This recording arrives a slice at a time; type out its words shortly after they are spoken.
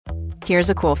Here's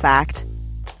a cool fact.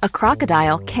 A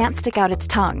crocodile can't stick out its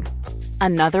tongue.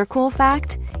 Another cool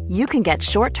fact, you can get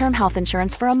short-term health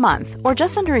insurance for a month or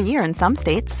just under a year in some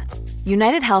states.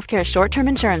 United Healthcare short-term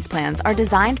insurance plans are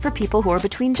designed for people who are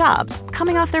between jobs,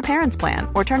 coming off their parents' plan,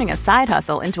 or turning a side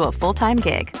hustle into a full-time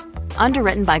gig.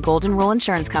 Underwritten by Golden Rule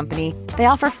Insurance Company, they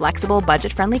offer flexible,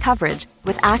 budget-friendly coverage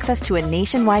with access to a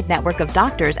nationwide network of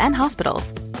doctors and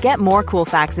hospitals. Get more cool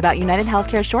facts about United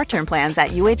Healthcare short-term plans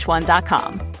at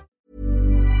uh1.com.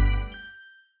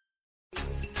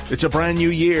 It's a brand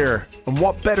new year, and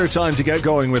what better time to get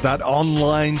going with that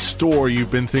online store you've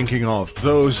been thinking of?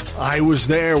 Those "I was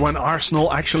there when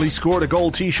Arsenal actually scored a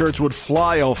goal" t-shirts would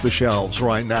fly off the shelves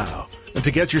right now. And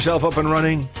to get yourself up and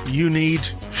running, you need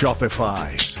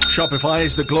Shopify. Shopify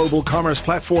is the global commerce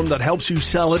platform that helps you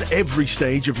sell at every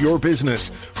stage of your business.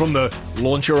 From the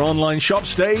launch your online shop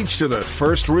stage to the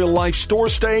first real-life store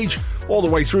stage, all the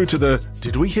way through to the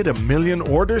 "did we hit 1 million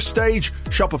orders" stage,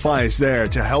 Shopify is there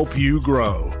to help you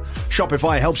grow.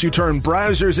 Shopify helps you turn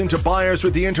browsers into buyers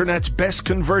with the internet's best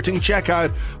converting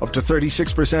checkout, up to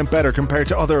 36% better compared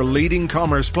to other leading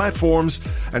commerce platforms,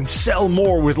 and sell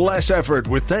more with less effort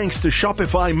with thanks to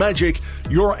Shopify Magic,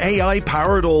 your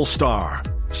AI-powered all-star.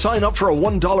 Sign up for a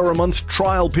 $1 a month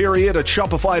trial period at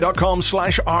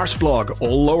shopify.com/arsblog,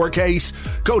 all lowercase.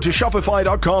 Go to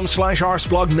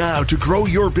shopify.com/arsblog now to grow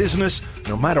your business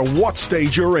no matter what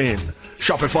stage you're in.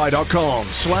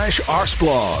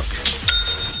 Shopify.com/arsblog.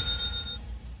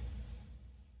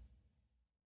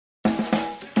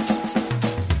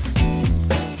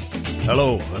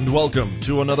 Hello and welcome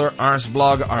to another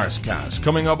Arsblog Arscast.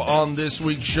 Coming up on this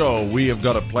week's show, we have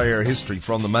got a player history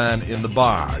from the man in the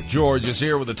bar. George is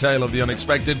here with a tale of the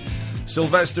unexpected.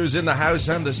 Sylvester's in the house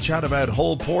and this chat about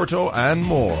Hull Porto and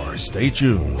more. Stay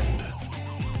tuned.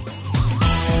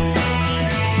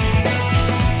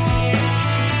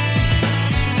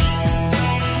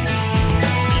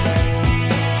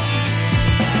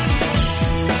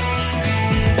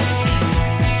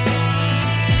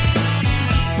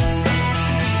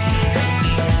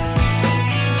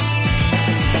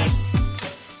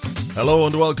 Hello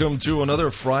and welcome to another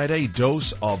Friday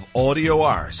dose of audio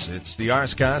arse. It's the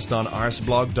Arscast on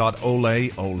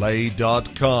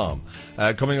arsblog.ole.com.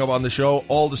 Coming up on the show,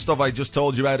 all the stuff I just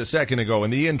told you about a second ago in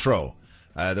the intro.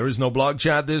 There is no blog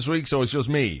chat this week, so it's just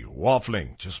me,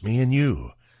 waffling, just me and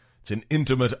you. It's an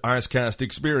intimate Arscast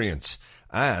experience.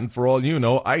 And for all you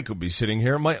know, I could be sitting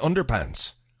here in my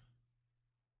underpants.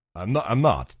 I'm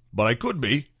not, but I could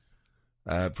be.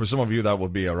 For some of you, that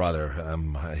would be a rather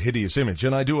hideous image,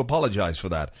 and I do apologise for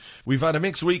that. We've had a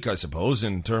mixed week, I suppose,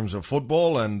 in terms of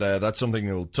football, and that's something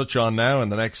we'll touch on now in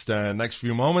the next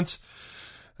few moments.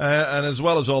 And as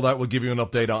well as all that, we'll give you an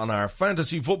update on our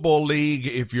Fantasy Football League.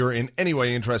 If you're in any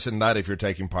way interested in that, if you're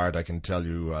taking part, I can tell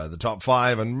you the top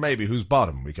 5 and maybe who's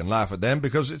bottom. We can laugh at them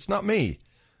because it's not me.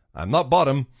 I'm not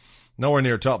bottom. Nowhere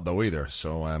near top, though, either.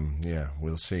 So, yeah,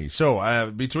 we'll see.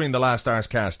 So, between the last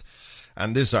Arscast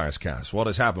and this Arscast, what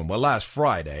has happened? Well, last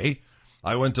Friday,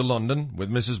 I went to London with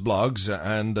Mrs. Bloggs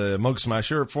and Mug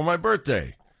Smasher for my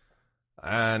birthday.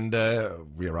 And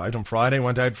we arrived on Friday,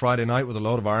 went out Friday night with a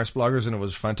load of Arse bloggers, and it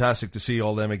was fantastic to see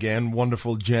all them again.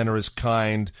 Wonderful, generous,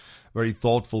 kind, very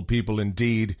thoughtful people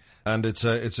indeed. And it's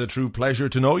a true pleasure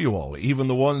to know you all, even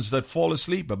the ones that fall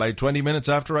asleep about 20 minutes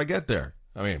after I get there.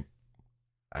 I mean,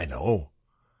 I know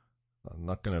I'm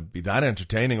not going to be that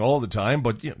entertaining all the time,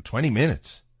 but 20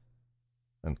 minutes.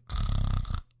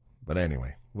 But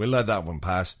anyway, we'll let that one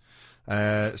pass.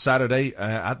 Saturday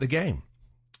at the game.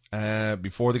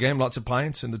 Before the game, lots of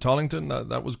pints in the Tollington.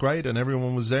 That was great, and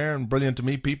everyone was there, and brilliant to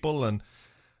meet people. And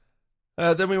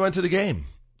then we went to the game.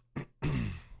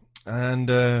 And,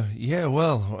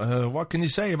 what can you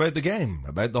say about the game,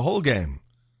 about the whole game?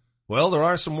 Well, there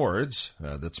are some words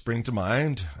that spring to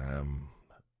mind.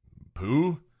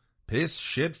 Poo, piss,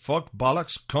 shit, fuck,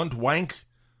 bollocks, cunt, wank,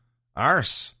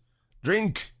 arse,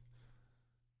 drink.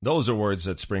 Those are words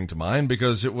that spring to mind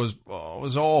because it was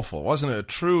awful. Wasn't it a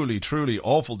truly, truly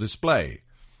awful display?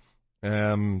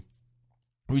 We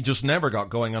just never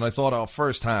got going, and I thought,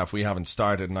 first half we haven't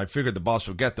started, and I figured the boss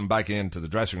would get them back into the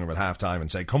dressing room at halftime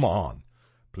and say, come on,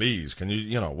 please, can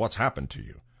you, what's happened to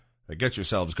you? Get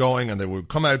yourselves going, and they would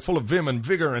come out full of vim and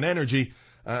vigor and energy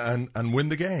and win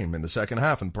the game in the second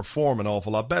half and perform an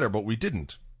awful lot better, but we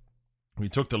didn't. We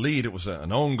took the lead. It was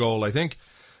an own goal, I think.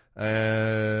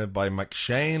 By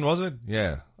McShane, was it?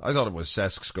 Yeah, I thought it was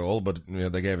Cesk's goal, but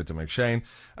they gave it to McShane.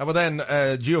 But then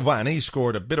Giovanni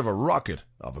scored a bit of a rocket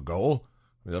of a goal.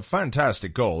 A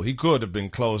fantastic goal. He could have been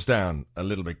closed down a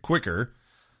little bit quicker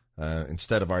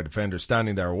instead of our defender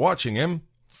standing there watching him.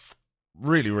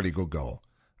 Really, really good goal.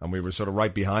 and we were sort of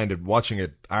right behind it, watching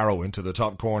it arrow into the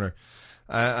top corner.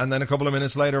 And then a couple of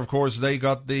minutes later, of course, they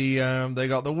got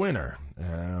the winner.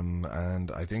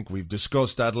 And I think we've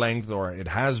discussed at length, or it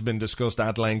has been discussed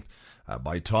at length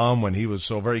by Tom when he was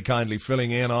so very kindly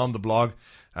filling in on the blog,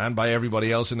 and by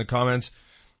everybody else in the comments.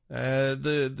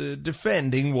 The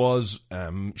defending was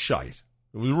shite.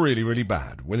 It was really, really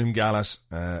bad. William Gallas,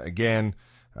 again,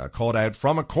 caught out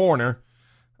from a corner.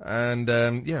 And,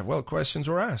 questions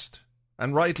were asked.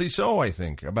 And rightly so, I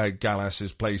think, about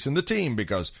Gallas's place in the team,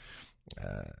 because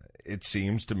it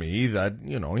seems to me that,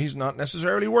 he's not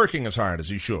necessarily working as hard as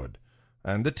he should.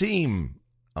 And the team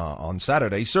on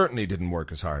Saturday certainly didn't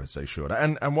work as hard as they should.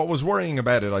 And what was worrying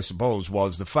about it, I suppose,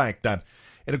 was the fact that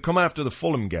it had come after the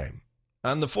Fulham game.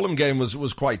 And the Fulham game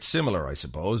was quite similar, I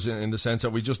suppose, in the sense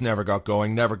that we just never got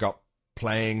going, never got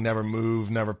playing, never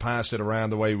moved, never passed it around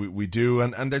the way we do.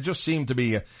 And there just seemed to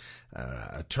be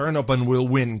a turn up and we'll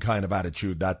win kind of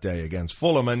attitude that day against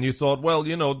Fulham. And you thought, well,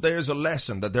 there's a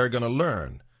lesson that they're going to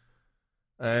learn.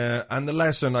 And the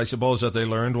lesson, I suppose, that they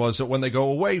learned was that when they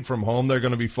go away from home, they're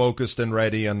going to be focused and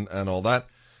ready and all that.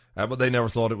 But they never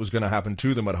thought it was going to happen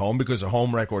to them at home, because the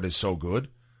home record is so good.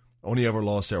 Only ever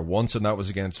lost there once, and that was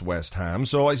against West Ham.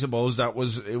 So I suppose it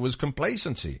was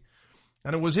complacency.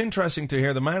 And it was interesting to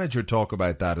hear the manager talk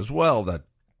about that as well, that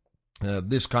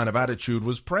this kind of attitude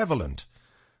was prevalent.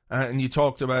 And you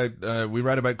talked about, we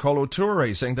read about Kolo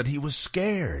Toure saying that he was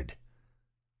scared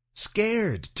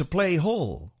to play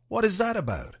Hull. What is that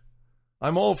about?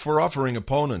 I'm all for offering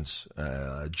opponents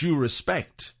due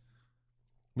respect,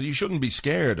 but you shouldn't be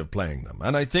scared of playing them.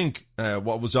 And I think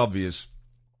what was obvious,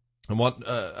 and what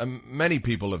many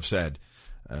people have said,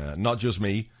 not just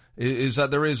me, is that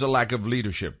there is a lack of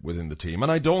leadership within the team.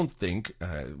 And I don't think,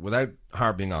 without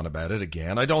harping on about it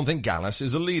again, I don't think Gallas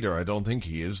is a leader. I don't think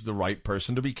he is the right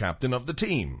person to be captain of the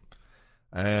team.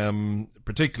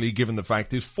 Particularly given the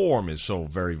fact his form is so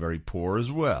very, very poor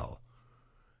as well.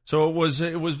 So it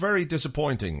was very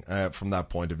disappointing from that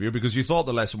point of view, because you thought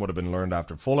the lesson would have been learned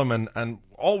after Fulham. And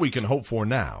all we can hope for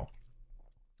now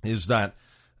is that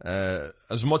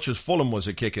as much as Fulham was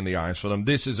a kick in the arse for them,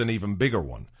 this is an even bigger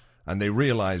one. And they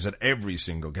realise that every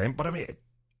single game. But I mean,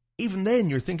 even then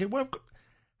you're thinking, well,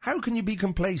 how can you be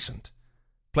complacent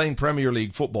playing Premier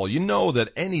League football? You know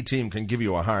that any team can give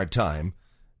you a hard time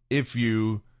if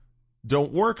you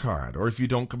don't work hard, or if you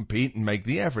don't compete and make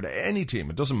the effort. Any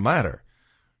team, it doesn't matter.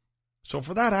 So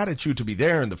for that attitude to be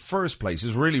there in the first place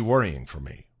is really worrying for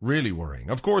me. Really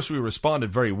worrying. Of course, we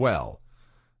responded very well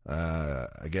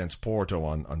against Porto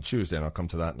on Tuesday, and I'll come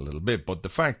to that in a little bit. But the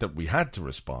fact that we had to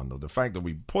respond, or the fact that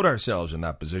we put ourselves in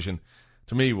that position,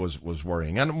 to me was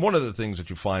worrying. And one of the things that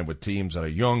you find with teams that are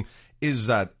young is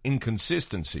that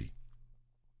inconsistency.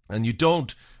 And you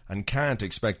don't and can't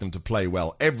expect them to play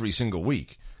well every single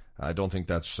week. I don't think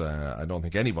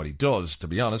anybody does, to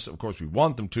be honest. Of course, we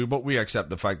want them to, but we accept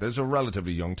the fact that it's a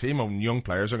relatively young team and young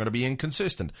players are going to be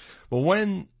inconsistent. But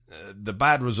when the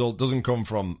bad result doesn't come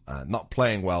from not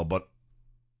playing well, but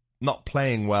not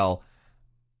playing well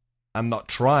and not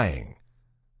trying,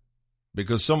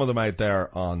 because some of them out there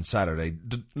on Saturday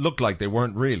looked like they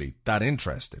weren't really that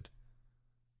interested.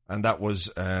 And that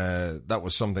was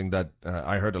something that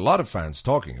I heard a lot of fans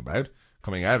talking about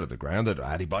coming out of the ground, that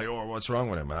Adebayor, what's wrong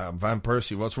with him? Van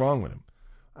Persie, what's wrong with him?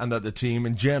 And that the team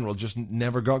in general just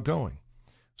never got going.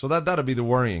 So that'd be the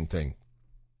worrying thing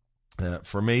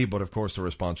for me, but of course the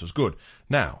response was good.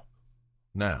 Now,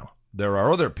 there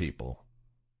are other people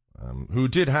who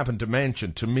did happen to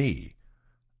mention to me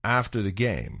after the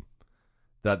game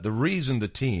that the reason the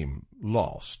team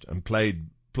lost and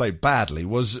played badly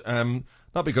was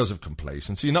not because of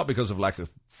complacency, not because of lack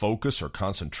of focus or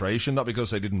concentration, not because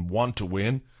they didn't want to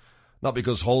win, not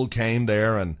because Hull came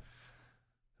there and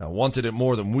wanted it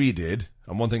more than we did.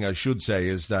 And one thing I should say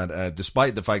is that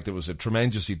despite the fact it was a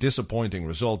tremendously disappointing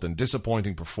result and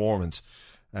disappointing performance,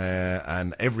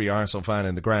 and every Arsenal fan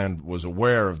in the ground was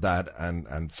aware of that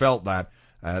and felt that,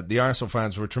 the Arsenal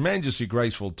fans were tremendously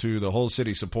grateful to the Hull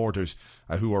City supporters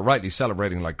who were rightly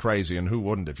celebrating like crazy. And who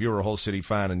wouldn't? If you're a Hull City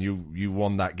fan and you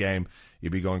won that game,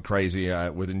 you'd be going crazy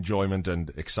with enjoyment and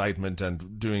excitement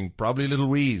and doing probably little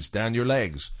wheeze down your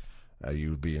legs.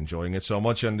 You'd be enjoying it so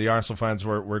much. And the Arsenal fans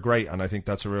were great. And I think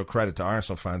that's a real credit to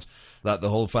Arsenal fans that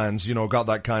the Hull fans, got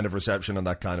that kind of reception and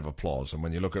that kind of applause. And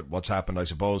when you look at what's happened, I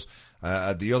suppose,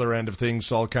 at the other end of things,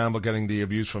 Sol Campbell getting the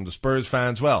abuse from the Spurs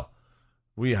fans, well,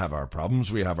 we have our problems,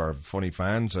 we have our funny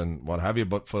fans and what have you,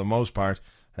 but for the most part,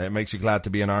 it makes you glad to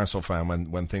be an Arsenal fan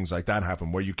when things like that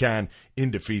happen, where you can,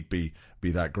 in defeat, be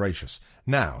that gracious.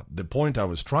 Now, the point I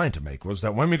was trying to make was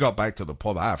that when we got back to the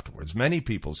pub afterwards, many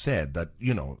people said that,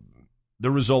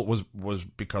 the result was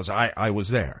because I was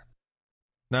there.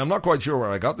 Now, I'm not quite sure where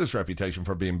I got this reputation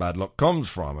for being bad luck comes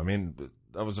from. I mean,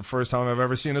 that was the first time I've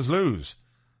ever seen us lose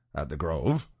at the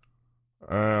Grove.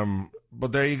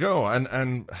 But there you go.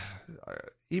 And I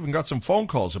even got some phone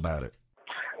calls about it.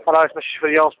 Hello, it's message for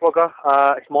the Arsenal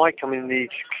blogger. It's Mike. I'm in the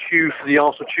queue for the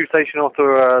Arsenal tube station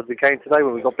after the game today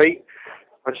when we got beat.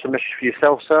 Just a message for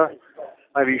yourself, sir.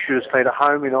 Maybe you should have stayed at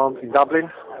home in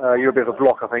Dublin. You're a bit of a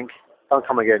block, I think. Don't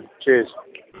come again. Cheers.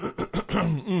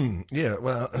 Yeah,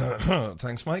 well,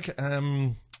 thanks, Mike.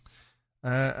 And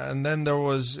then there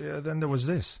was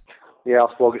this. Yeah,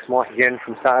 Arsenal, it's Mike again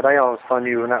from Saturday. I was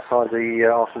phoning you on that side of the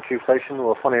Arsenal tube station.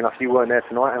 Well, funny enough, you weren't there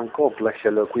tonight, and God bless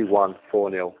you. Look, we won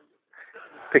 4-0.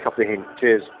 Pick up the hint.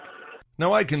 Cheers.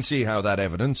 Now, I can see how that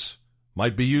evidence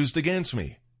might be used against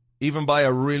me, even by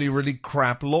a really, really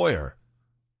crap lawyer.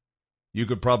 You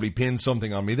could probably pin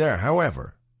something on me there.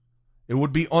 However, it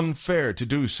would be unfair to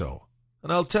do so.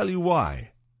 And I'll tell you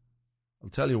why.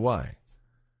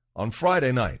 On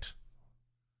Friday night,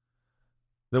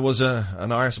 there was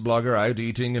an arse blogger out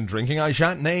eating and drinking. I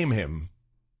shan't name him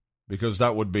because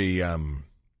that would be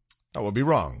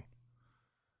wrong.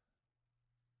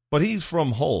 But he's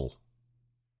from Hull.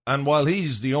 And while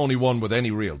he's the only one with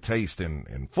any real taste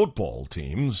in football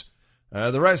teams,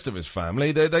 the rest of his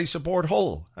family, they support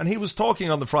Hull. And he was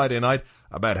talking on the Friday night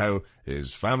about how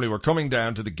his family were coming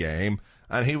down to the game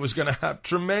and he was going to have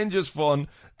tremendous fun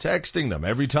texting them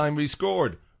every time we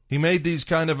scored. He made these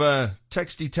kind of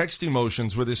texty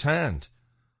motions with his hand.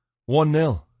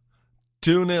 1-0,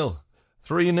 2-0,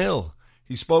 3-0.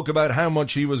 He spoke about how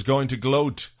much he was going to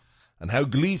gloat and how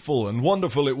gleeful and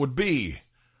wonderful it would be.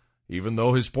 Even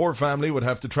though his poor family would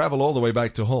have to travel all the way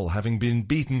back to Hull, having been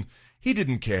beaten, he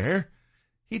didn't care.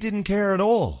 He didn't care at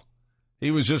all.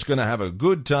 He was just going to have a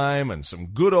good time and some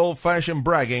good old-fashioned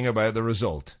bragging about the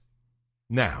result.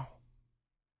 Now,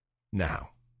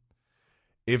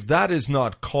 if that is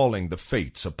not calling the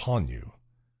fates upon you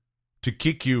to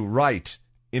kick you right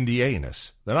in the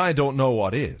anus, then I don't know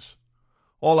what is.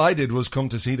 All I did was come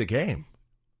to see the game.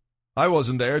 I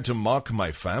wasn't there to mock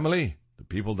my family, the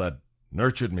people that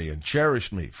nurtured me and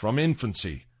cherished me from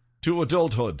infancy to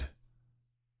adulthood.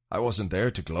 I wasn't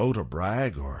there to gloat or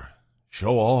brag or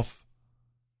show off.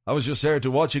 I was just there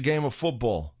to watch a game of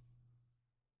football.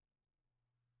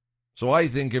 So I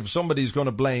think if somebody's going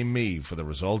to blame me for the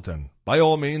result, then by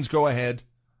all means go ahead.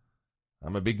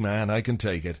 I'm a big man, I can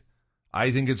take it. I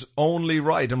think it's only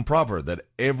right and proper that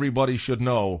everybody should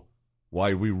know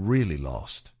why we really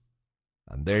lost.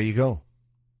 And there you go.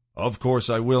 Of course,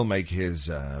 I will make his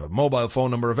mobile phone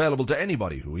number available to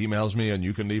anybody who emails me, and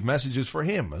you can leave messages for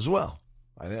him as well.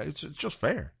 It's just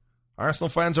fair. Arsenal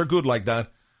fans are good like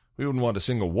that. We wouldn't want to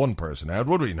single one person out,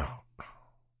 would we? No.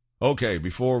 Okay,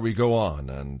 before we go on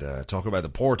and talk about the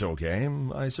Porto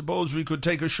game, I suppose we could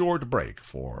take a short break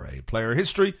for a player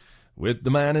history with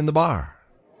the man in the bar.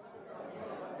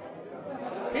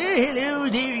 Hello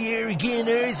there, you're again,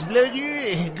 Arse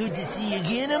Blogger. Good to see you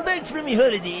again. I'm back from my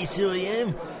holiday, so I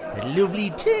am. Had a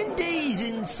lovely 10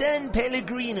 days in San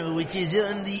Pellegrino, which is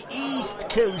on the east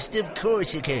coast of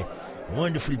Corsica.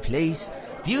 Wonderful place.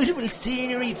 Beautiful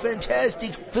scenery,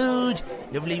 fantastic food,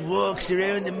 lovely walks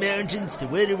around the mountains, the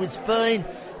weather was fine,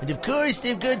 and of course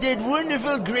they've got that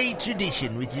wonderful great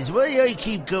tradition, which is why I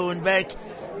keep going back.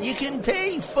 You can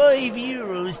pay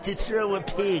 €5 to throw a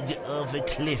pig off a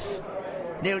cliff.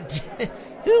 Now,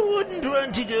 who wouldn't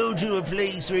want to go to a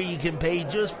place where you can pay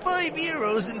just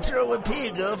 €5 and throw a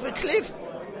pig off a cliff?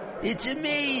 It's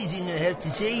amazing, I have to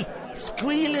say.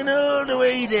 Squealing all the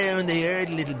way down, they are,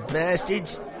 the little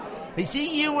bastards. I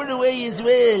see you were away as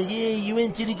well. Yeah, you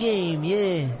went to the game,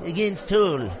 yeah, against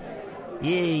Hull.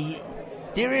 Yeah,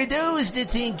 there are those that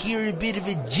think you're a bit of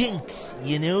a jinx,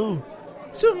 you know.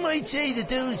 Some might say that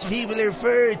those people are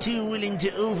far too willing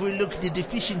to overlook the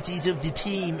deficiencies of the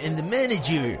team and the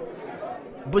manager.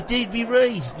 But they'd be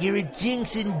right. You're a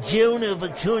jinx and Jonah of a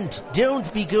cunt.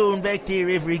 Don't be going back there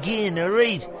ever again,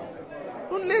 alright?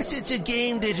 Unless it's a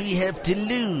game that we have to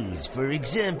lose. For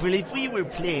example, if we were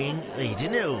playing, I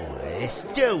don't know,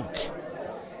 Stoke.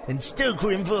 And Stoke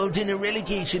were involved in a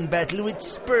relegation battle with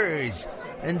Spurs.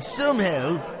 And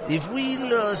somehow, if we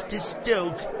lost to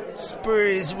Stoke,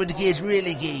 Spurs would get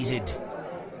relegated.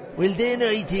 Well, then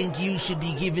I think you should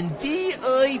be given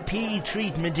VIP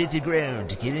treatment at the ground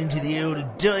to get into the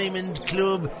old Diamond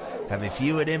Club, have a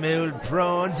few of them old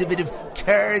prawns, a bit of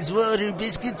Cars water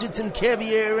biscuits with some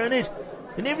caviar on it.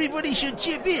 And everybody should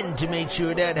chip in to make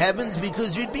sure that happens,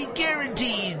 because we'd be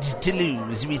guaranteed to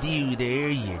lose with you there,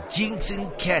 you jinx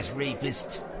and cat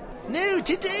rapist. Now,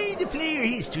 today the player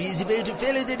history is about a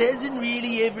fella that hasn't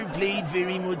really ever played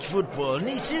very much football, and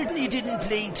he certainly didn't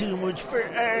play too much for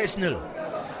Arsenal.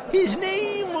 His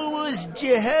name was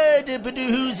Jihad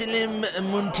Abdulhalim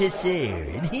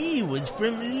Montasser, and he was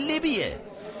from Libya.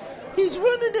 His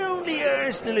one and only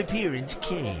Arsenal appearance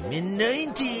came in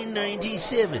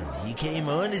 1997. He came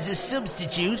on as a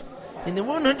substitute in the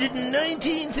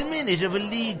 119th minute of a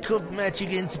League Cup match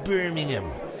against Birmingham.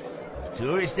 Of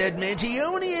course, that meant he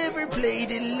only ever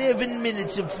played 11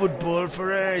 minutes of football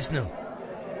for Arsenal.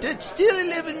 That's still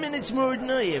 11 minutes more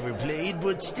than I ever played,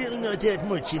 but still not that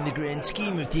much in the grand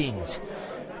scheme of things.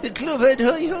 The club had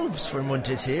high hopes for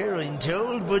Montasser, I'm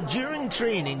told, but during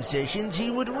training sessions he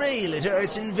would rail at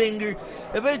Arsene Wenger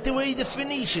about the way the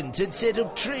Phoenicians had set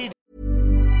up trade.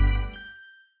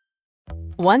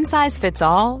 One size fits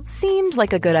all seemed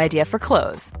like a good idea for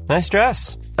clothes. Nice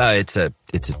dress. It's a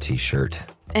t-shirt.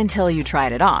 Until you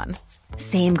tried it on.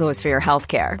 Same goes for your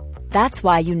healthcare. That's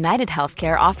why United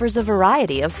Healthcare offers a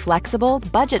variety of flexible,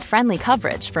 budget-friendly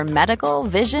coverage for medical,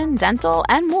 vision, dental,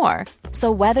 and more.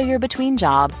 So whether you're between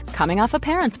jobs, coming off a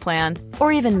parent's plan,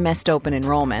 or even missed open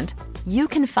enrollment, you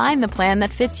can find the plan that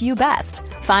fits you best.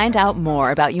 Find out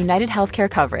more about United Healthcare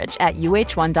coverage at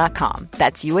uh1.com.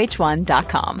 That's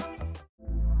uh1.com.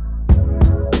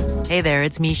 Hey there,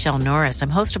 it's Michelle Norris. I'm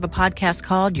host of a podcast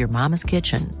called Your Mama's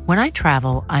Kitchen. When I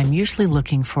travel, I'm usually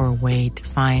looking for a way to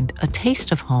find a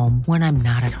taste of home when I'm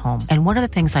not at home. And one of the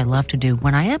things I love to do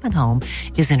when I am at home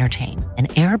is entertain. And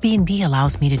Airbnb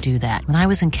allows me to do that. When I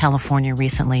was in California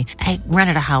recently, I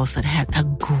rented a house that had a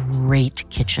great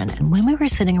kitchen. And when we were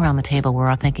sitting around the table, we're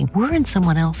all thinking, we're in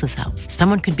someone else's house.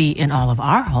 Someone could be in all of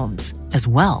our homes as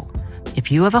well.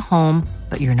 If you have a home,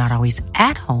 but you're not always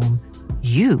at home,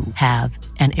 you have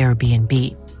an Airbnb.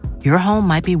 Your home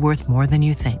might be worth more than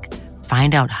you think.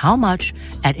 Find out how much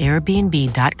at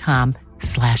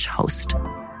airbnb.com/host.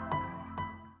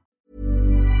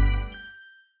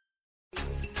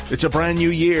 It's a brand new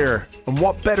year, and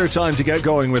what better time to get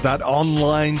going with that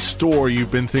online store you've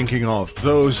been thinking of?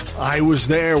 Those "I was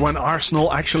there when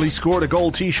Arsenal actually scored a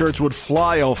goal" t-shirts would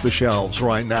fly off the shelves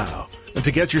right now. And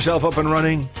to get yourself up and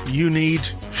running, you need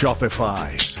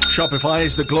Shopify. Shopify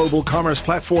is the global commerce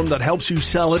platform that helps you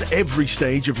sell at every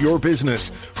stage of your business.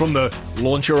 From the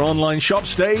launch your online shop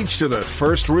stage to the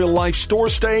first real-life store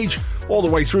stage, all the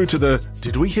way through to the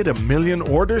 "did we hit 1 million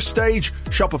orders" stage,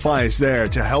 Shopify is there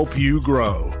to help you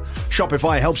grow.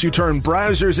 Shopify helps you turn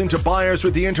browsers into buyers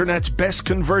with the internet's best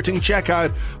converting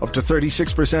checkout, up to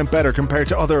 36% better compared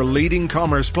to other leading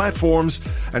commerce platforms,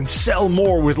 and sell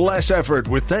more with less effort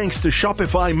with thanks to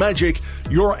Shopify Magic,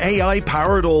 your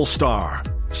AI-powered all-star.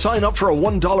 Sign up for a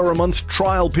 $1 a month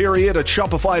trial period at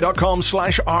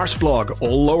shopify.com/arseblog,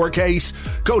 all lowercase.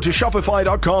 Go to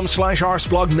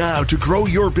shopify.com/arseblog now to grow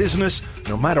your business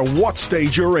no matter what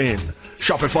stage you're in.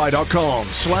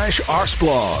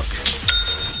 Shopify.com/arseblog.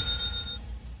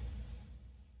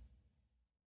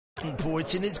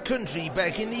 Ports in his country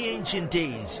back in the ancient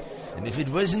days. And if it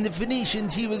wasn't the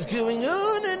Phoenicians, he was going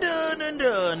on and on and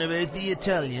on about the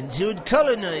Italians who had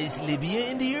colonized Libya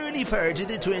in the early part of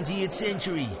the 20th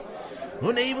century.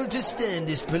 Unable to stand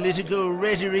this political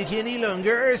rhetoric any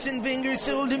longer, Arsene Wenger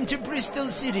sold him to Bristol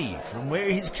City, from where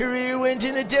his career went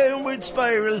in a downward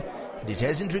spiral, and it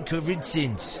hasn't recovered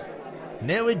since.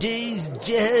 Nowadays,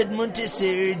 Jihad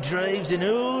Montasser drives an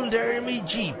old army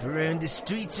jeep around the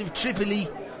streets of Tripoli,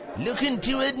 looking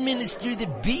to administer the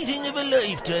beating of a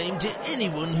lifetime to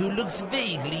anyone who looks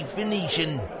vaguely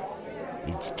Phoenician.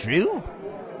 It's true.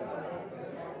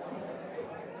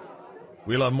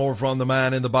 We'll have more from the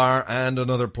man in the bar and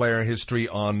another player history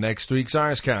on next week's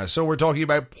Arscast. So we're talking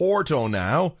about Porto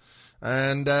now,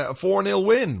 and a 4-0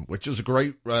 win, which is a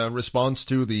great response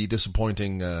to the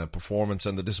disappointing performance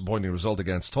and the disappointing result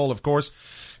against Hull, of course.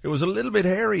 It was a little bit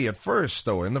hairy at first,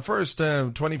 though. In the first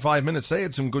 25 minutes, they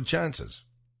had some good chances.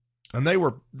 And they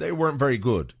weren't very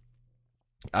good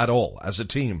at all as a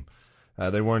team.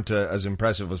 They weren't as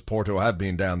impressive as Porto had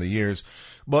been down the years.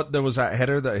 But there was that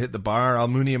header that hit the bar.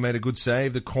 Almunia made a good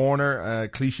save. The corner,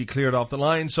 Clichy cleared off the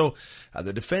line. So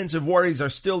the defensive worries are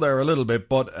still there a little bit.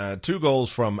 But 2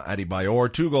 goals from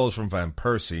Adebayor, 2 goals from Van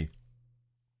Persie.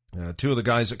 2 of the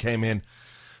guys that came in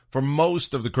for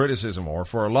most of the criticism, or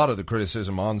for a lot of the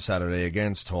criticism on Saturday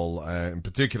against Hull, in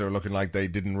particular looking like they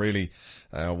didn't really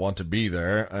want to be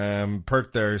there,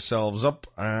 perked themselves up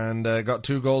and got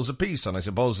 2 goals apiece. And I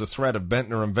suppose the threat of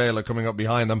Bentner and Vela coming up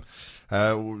behind them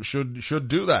should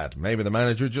do that. Maybe the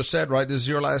manager just said, right, this is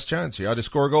your last chance. You either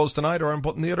score goals tonight or I'm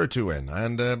putting the other 2 in.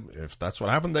 And if that's what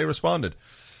happened, they responded.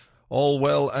 all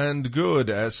well and good.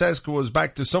 Cesc was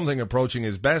back to something approaching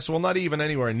his best. Well, not even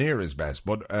anywhere near his best,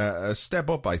 but a step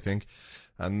up, I think.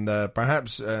 And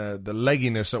perhaps the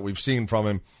legginess that we've seen from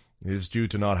him is due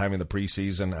to not having the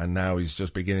pre-season, and now he's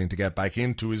just beginning to get back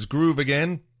into his groove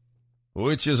again,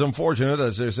 which is unfortunate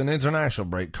as there's an international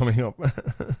break coming up.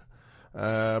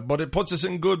 But it puts us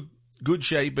in good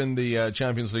shape in the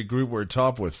Champions League group. We're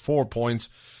top with 4 points,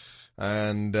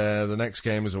 and the next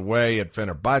game is away at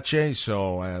Fenerbahce,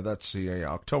 so that's the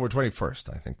October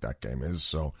 21st, I think that game is.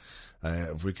 So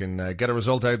if we can get a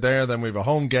result out there, then we have a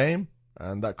home game,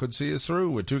 and that could see us through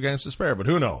with 2 games to spare, but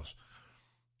who knows?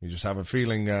 You just have a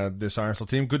feeling this Arsenal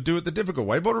team could do it the difficult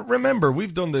way. But remember,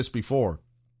 we've done this before.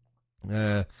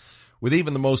 With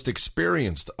even the most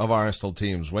experienced of Arsenal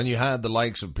teams, when you had the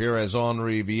likes of Pires,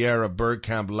 Henry, Vieira,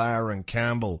 Bergkamp, Larin,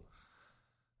 Campbell,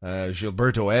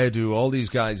 Gilberto Edu, all these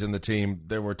guys in the team,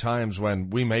 there were times when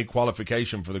we made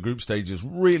qualification for the group stages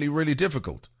really, really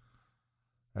difficult.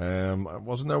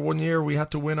 Wasn't there one year we had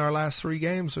to win our last 3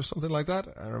 games or something like that?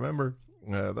 I remember.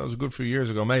 That was a good few years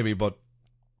ago maybe, but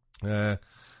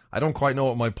I don't quite know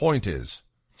what my point is.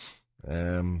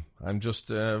 I'm just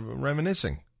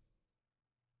reminiscing.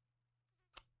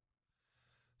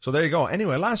 So there you go.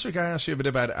 Anyway, last week I asked you a bit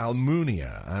about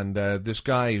Almunia and this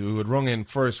guy who had rung in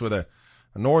first with a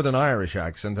Northern Irish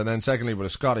accent and then secondly with a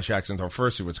Scottish accent, or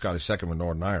firstly with Scottish, second with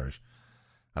Northern Irish.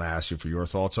 And I asked you for your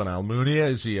thoughts on Almunia.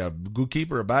 Is he a good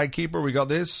keeper, a bad keeper? We got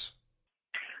this.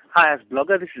 Hi, as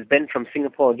blogger, this is Ben from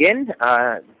Singapore again.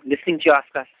 Listening to you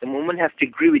ask us at the moment, I have to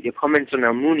agree with your comments on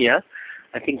Almunia.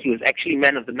 I think he was actually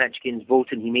man of the match against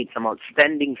Bolton. He made some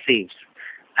outstanding saves.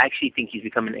 I actually think he's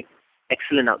become an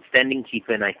excellent, outstanding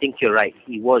keeper, and I think you're right.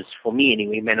 He was, for me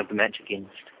anyway, man of the match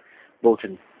against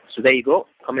Bolton. So there you go.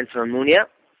 Comments on Almunia.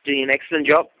 Doing an excellent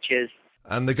job. Cheers.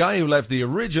 And the guy who left the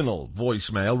original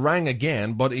voicemail rang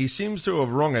again, but he seems to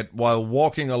have rung it while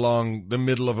walking along the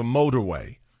middle of a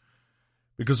motorway.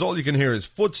 Because all you can hear is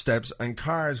footsteps and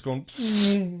cars going...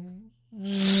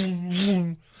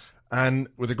 And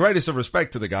with the greatest of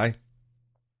respect to the guy,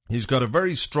 he's got a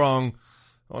very strong...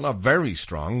 well, not very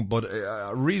strong, but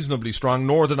a reasonably strong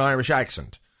Northern Irish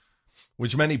accent,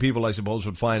 which many people, I suppose,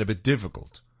 would find a bit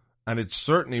difficult. And it's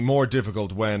certainly more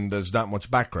difficult when there's that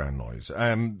much background noise.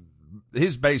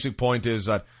 His basic point is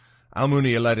that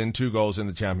Almunia let in 2 goals in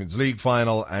the Champions League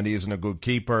final, and he isn't a good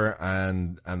keeper,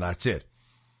 and that's it.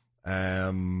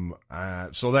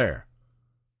 So there.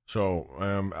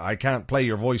 So I can't play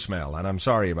your voicemail, and I'm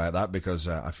sorry about that because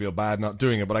I feel bad not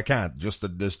doing it, but I can't. Just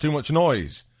that there's too much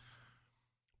noise.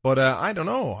 But I don't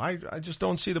know. I just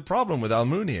don't see the problem with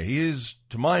Almunia. He is,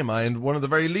 to my mind, one of the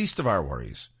very least of our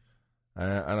worries.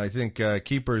 And I think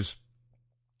keepers,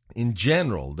 in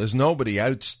general, there's nobody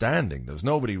outstanding. There's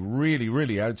nobody really,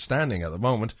 really outstanding at the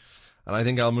moment. And I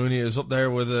think Almunia is up there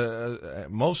with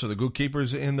most of the good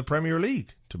keepers in the Premier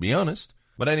League, to be honest.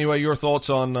 But anyway, your thoughts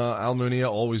on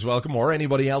Almunia, always welcome, or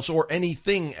anybody else, or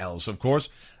anything else, of course.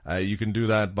 You can do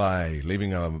that by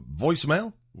leaving a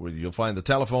voicemail. You'll find the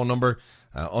telephone number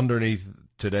underneath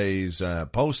today's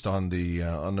post on the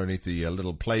underneath the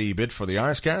little play bit for the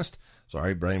Arscast.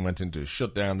 Sorry, brain went into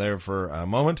shutdown there for a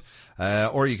moment.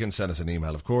 Or you can send us an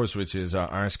email, of course, which is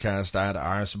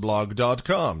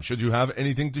arscast@arsblog.com, should you have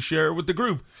anything to share with the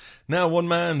group. Now, one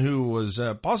man who was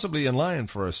possibly in line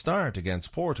for a start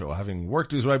against Porto, having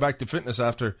worked his way back to fitness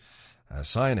after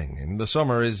signing in the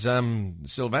summer, is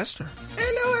Sylvester.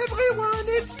 Hello, everyone.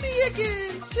 It's me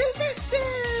again, Sylvester.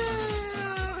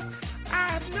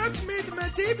 Not made my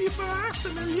debut for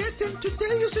Arsenal yet, and to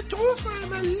tell you the truth,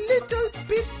 I'm a little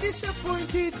bit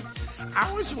disappointed.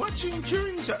 I was watching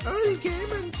during the early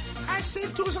game and I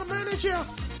said to the manager,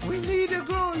 we need a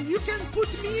goal, you can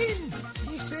put me in.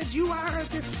 He said, you are a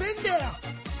defender.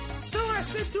 So I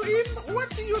said to him, what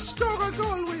do you score a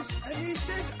goal with? And he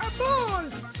says, a ball.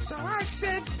 So I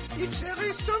said, if there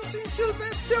is something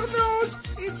Sylvester knows,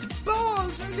 it's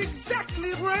balls and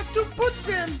exactly where to put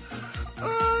them.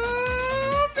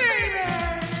 Oh, baby!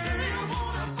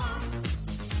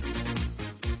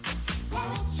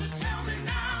 Won't you tell me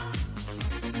now?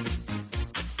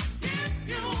 If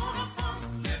you wanna funk,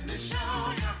 let me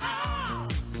show you how.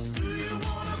 Do you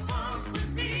wanna funk with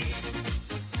me?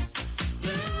 Do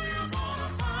you wanna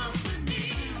funk with me?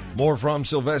 More from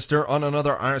Sylvester on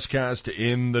another Arscast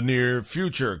in the near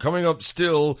future. Coming up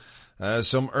still...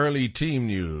 some early team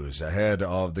news ahead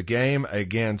of the game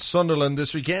against Sunderland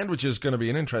this weekend, which is going to be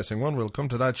an interesting one. We'll come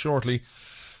to that shortly.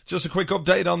 Just a quick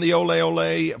update on the Ole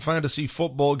Ole fantasy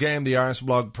football game, the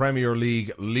Arsblog Premier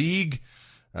League.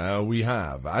 We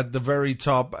have at the very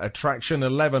top Attraction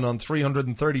 11 on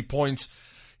 330 points.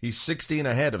 He's 16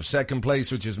 ahead of second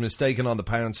place, which is Mistaken on the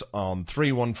Pounce on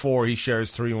 314. He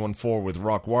shares 314 with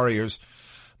Rock Warriors.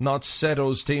 Not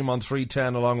Seto's team on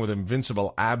 310, along with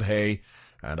Invincible Abhay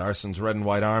and Arson's Red and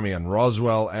White Army and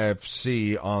Roswell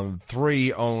FC on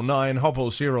 309.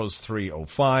 Hoppo's Heroes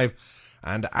 305.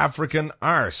 And African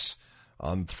Arse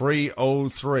on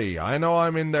 303. I know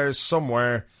I'm in there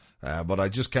somewhere, but I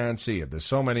just can't see it. There's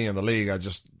so many in the league.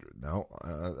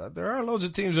 There are loads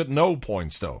of teams with no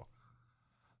points, though.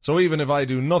 So even if I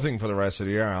do nothing for the rest of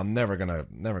the year, I'm never gonna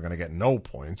get no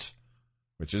points,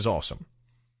 which is awesome.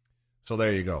 So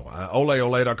there you go.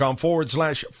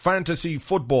 oleole.com/fantasy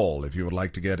football if you would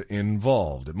like to get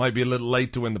involved. It might be a little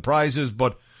late to win the prizes,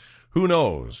 but who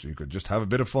knows? You could just have a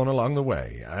bit of fun along the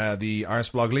way. The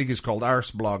Arseblog League is called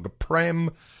Arseblog Prem,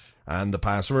 and the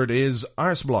password is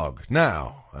Arseblog.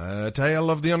 Now, a tale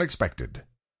of the unexpected.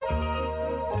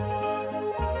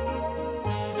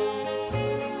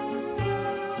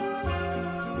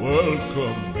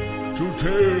 Welcome to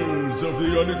Tales of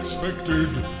the Unexpected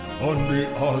on the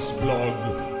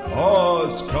Arseblog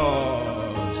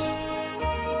Arsecast.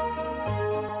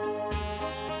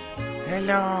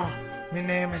 Hello, my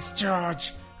name is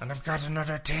George, and I've got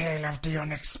another tale of the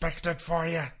unexpected for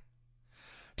you.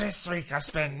 This week I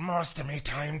spent most of my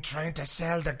time trying to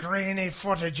sell the grainy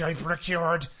footage I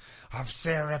procured of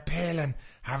Sarah Palin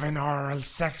having oral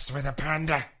sex with a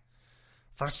panda.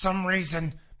 For some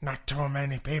reason, not too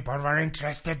many people were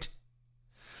interested.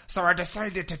 So I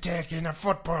decided to take in a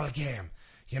football game.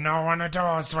 You know, one of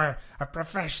those where a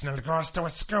professional goes to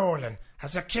a school and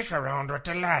has a kick around with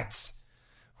the lads.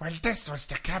 Well, this was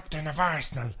the captain of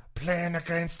Arsenal playing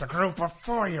against a group of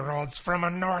 4-year-olds from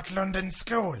a North London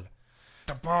school.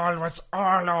 The ball was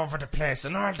all over the place,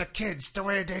 and all the kids, the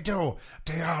way they do,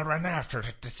 they all ran after it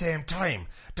at the same time.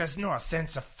 There's no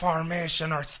sense of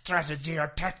formation or strategy or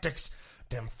tactics.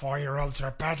 Them 4-year-olds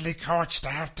were badly coached,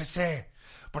 I have to say.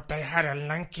 But they had a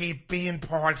lanky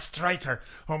beanpole striker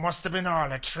who must have been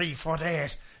all at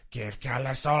 3'8". Gave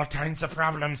Gallas all kinds of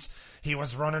problems. He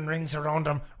was running rings around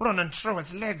him, running through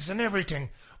his legs and everything.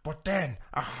 But then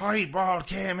a high ball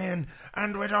came in,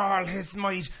 and with all his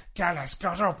might, Gallas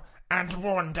got up and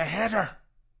won the header.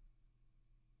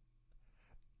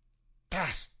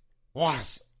 That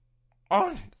was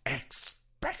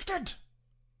unexpected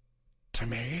to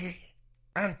me.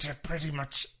 And to pretty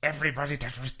much everybody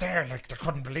that was there, like, they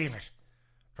couldn't believe it.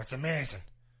 It was amazing.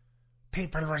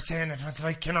 People were saying it was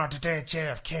like, you know, the day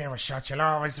JFK was shot, you'll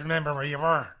always remember where you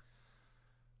were.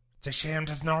 It's a shame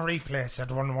there's no replay, said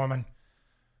one woman.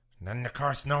 And then, of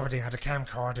course, nobody had a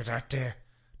camcorder that day.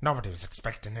 Nobody was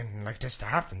expecting anything like this to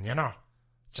happen, you know.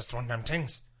 It's just one of them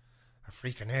things. A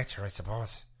freak of nature, I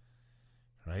suppose.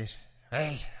 Right?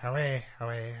 Well, away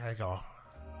I go.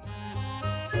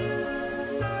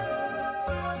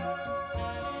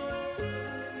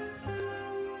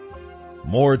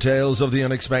 More tales of the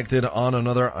unexpected on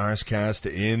another Arsecast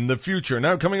in the future.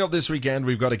 Now, coming up this weekend,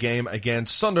 we've got a game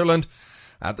against Sunderland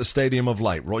at the Stadium of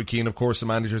Light. Roy Keane, of course, the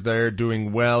manager there,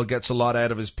 doing well, gets a lot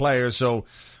out of his players, so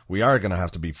we are going to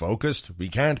have to be focused. We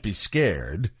can't be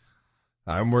scared,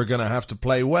 and we're going to have to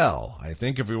play well, I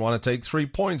think, if we want to take 3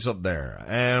 points up there.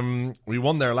 We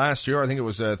won there last year. I think it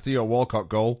was a Theo Walcott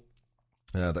goal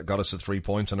that got us the 3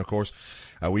 points, and of course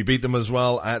we beat them as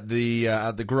well at the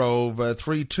Grove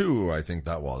 3-2, I think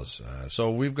that was. So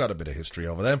we've got a bit of history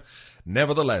over them.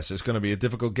 Nevertheless, it's going to be a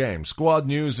difficult game. Squad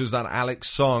news is that Alex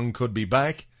Song could be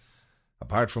back.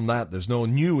 Apart from that, there's no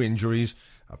new injuries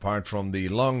apart from the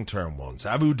long-term ones.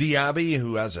 Abu Diaby,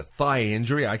 who has a thigh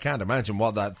injury, I can't imagine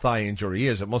what that thigh injury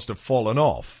is. It must have fallen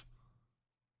off.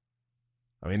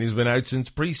 I mean, he's been out since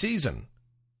pre-season.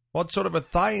 What sort of a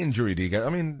thigh injury do you get? I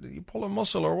mean, you pull a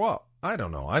muscle or what? I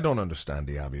don't know. I don't understand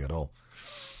Diaby at all.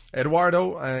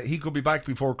 Eduardo, he could be back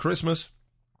before Christmas.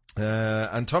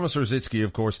 And Thomas Rosicky,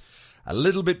 of course, a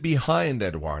little bit behind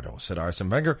Eduardo, said Arsene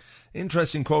Wenger.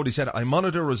 Interesting quote. He said, I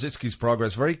monitor Rosicky's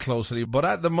progress very closely, but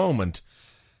at the moment,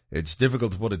 it's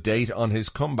difficult to put a date on his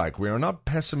comeback. We are not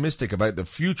pessimistic about the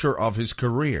future of his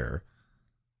career,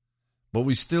 but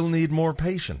we still need more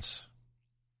patience.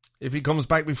 If he comes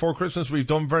back before Christmas, we've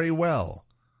done very well.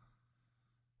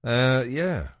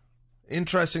 Yeah.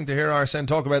 Interesting to hear Arsene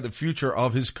talk about the future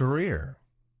of his career.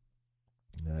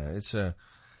 It's a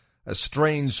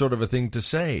strange sort of a thing to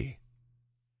say.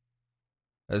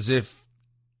 As if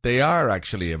they are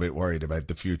actually a bit worried about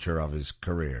the future of his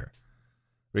career.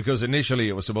 Because initially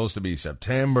it was supposed to be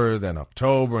September, then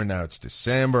October, now it's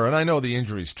December. And I know the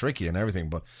injury's tricky and everything,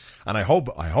 and I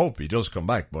hope he does come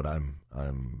back, but I'm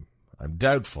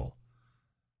doubtful,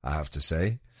 I have to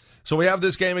say. So we have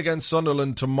this game against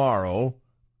Sunderland tomorrow,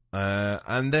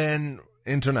 and then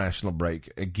international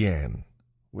break again,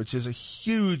 which is a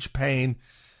huge pain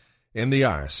in the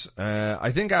arse.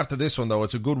 I think after this one, though,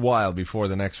 it's a good while before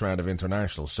the next round of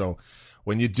international. So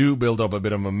when you do build up a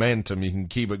bit of momentum, you can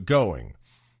keep it going.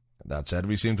 That said,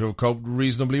 we seem to have coped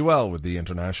reasonably well with the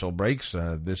international breaks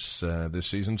this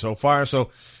season so far.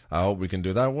 So I hope we can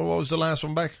do that. What was the last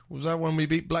one back? Was that when we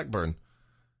beat Blackburn?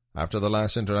 After the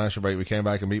last international break, we came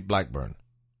back and beat Blackburn.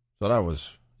 So that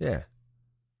was, yeah.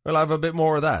 We'll have a bit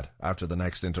more of that after the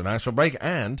next international break.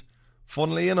 And,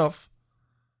 funnily enough,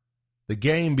 the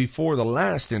game before the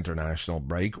last international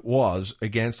break was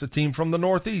against a team from the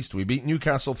Northeast. We beat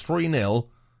Newcastle 3-0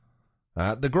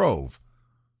 at the Grove.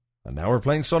 And now we're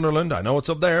playing Sunderland. I know it's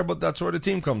up there, but that's where the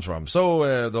team comes from.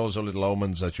 So those are little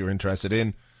omens that you're interested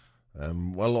in.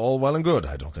 Well, all well and good.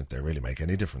 I don't think they really make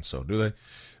any difference, so do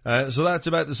they? So that's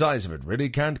about the size of it. Really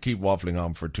can't keep waffling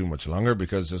on for too much longer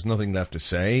because there's nothing left to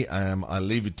say. I'll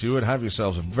leave you to it. Have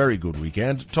yourselves a very good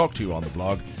weekend. Talk to you on the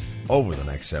blog over the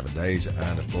next 7 days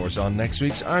and, of course, on next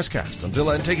week's Arscast. Until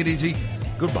then, take it easy.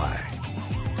 Goodbye.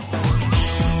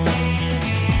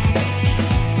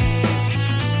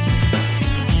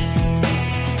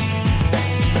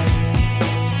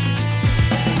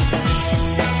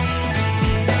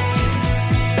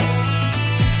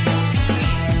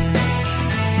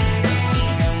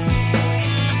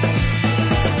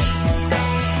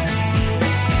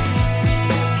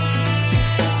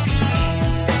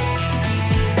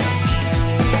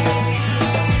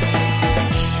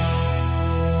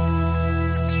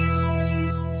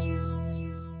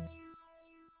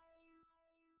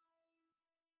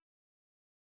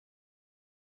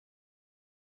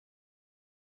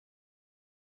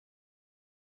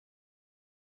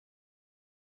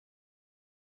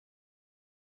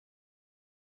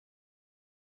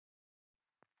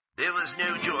 There was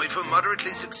no joy for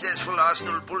moderately successful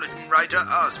Arsenal bulletin writer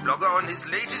Arsblogger on his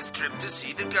latest trip to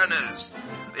see the Gunners.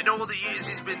 In all the years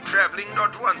he's been travelling,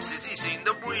 not once has he seen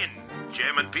them win.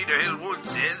 Chairman Peter Hill-Wood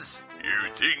says, "You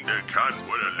think the cunt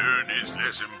would have learned his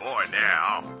lesson by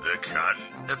now, the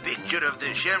cunt." A picture of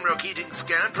the shamrock-eating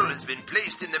scoundrel has been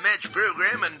placed in the match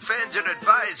programme, and fans are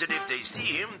advised that if they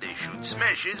see him, they should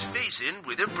smash his face in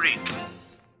with a brick.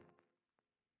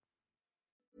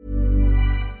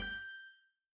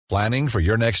 Planning for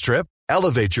your next trip?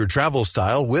 Elevate your travel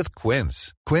style with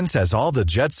Quince. Quince has all the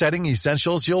jet-setting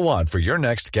essentials you'll want for your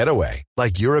next getaway,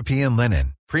 like European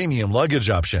linen, premium luggage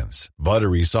options,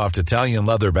 buttery soft Italian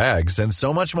leather bags, and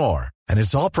so much more. And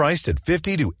it's all priced at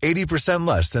 50 to 80%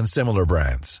 less than similar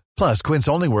brands. Plus, Quince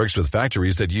only works with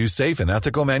factories that use safe and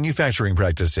ethical manufacturing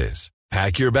practices.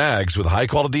 Pack your bags with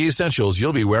high-quality essentials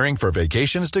you'll be wearing for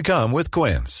vacations to come with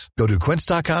Quince. Go to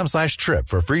quince.com/trip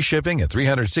for free shipping and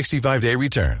 365-day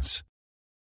returns.